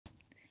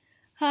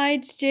Hi,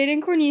 it's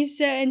Jaden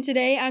Cornisa, and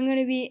today I'm going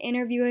to be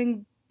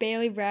interviewing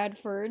Bailey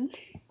Bradford.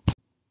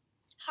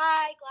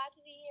 Hi, glad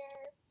to be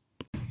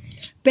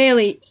here.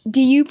 Bailey,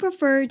 do you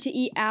prefer to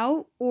eat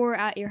out or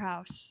at your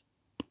house?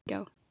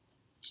 Go.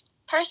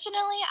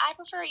 Personally, I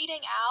prefer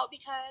eating out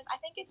because I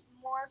think it's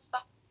more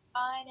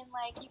fun and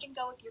you can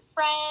go with your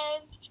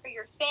friends or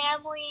your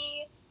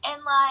family and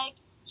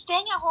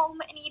staying at home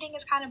and eating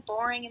is kind of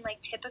boring and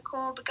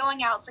typical, but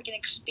going out is an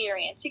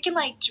experience. You can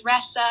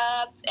dress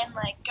up and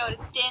go to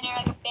dinner,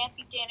 a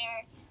fancy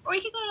dinner, or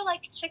you can go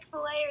to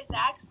Chick-fil-A or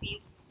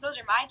Zaxby's. Those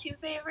are my two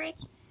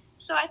favorites.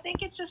 So I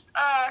think it's just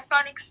a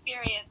fun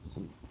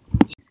experience.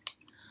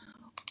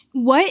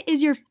 What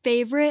is your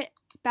favorite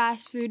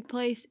fast food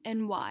place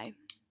and why?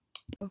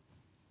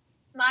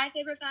 My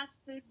favorite fast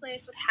food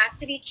place would have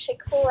to be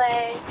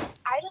Chick-fil-A.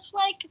 I just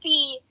like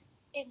the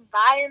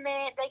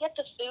environment. They get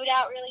the food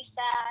out really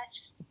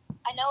fast.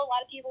 I know a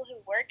lot of people who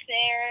work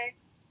there.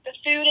 The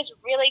food is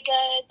really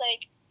good.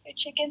 Their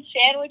chicken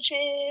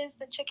sandwiches,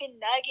 the chicken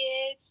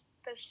nuggets,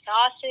 the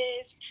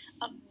sauces,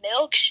 a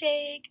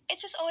milkshake.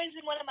 It's just always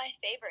been one of my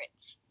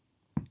favorites.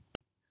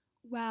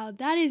 Wow,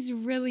 that is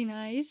really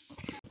nice.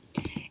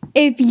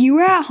 If you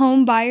were at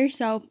home by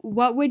yourself,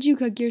 what would you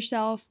cook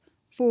yourself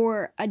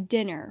for a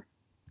dinner?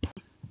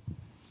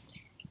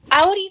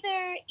 I would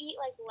either eat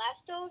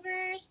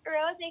leftovers or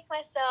I would make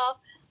myself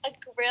a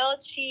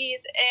grilled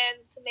cheese and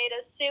tomato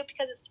soup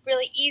because it's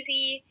really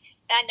easy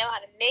and I know how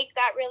to make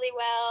that really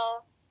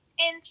well.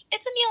 And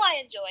it's a meal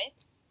I enjoy.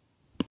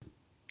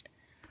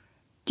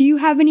 Do you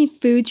have any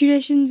food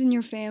traditions in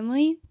your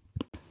family?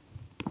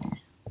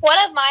 One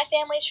of my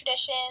family's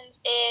traditions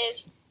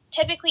is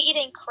typically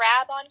eating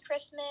crab on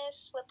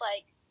Christmas with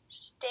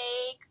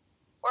steak,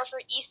 or for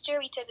Easter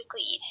we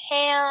typically eat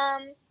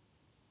ham.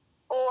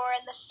 Or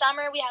in the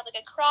summer, we have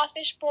a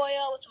crawfish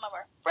boil with some of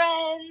our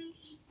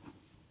friends.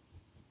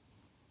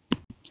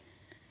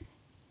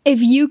 If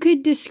you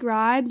could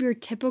describe your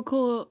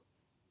typical...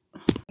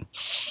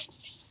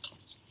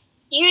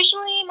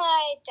 Usually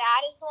my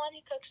dad is the one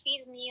who cooks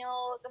these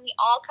meals, and we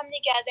all come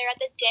together at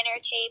the dinner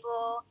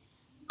table.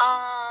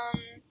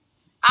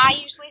 I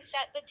usually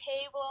set the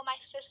table. My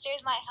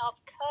sisters might help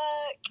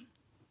cook.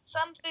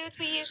 Some foods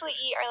we usually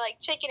eat are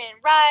chicken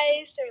and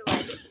rice or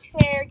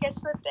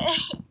asparagus with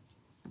it.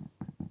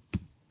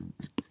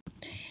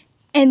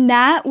 And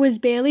that was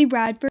Bailey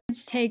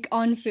Bradford's take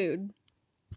on food.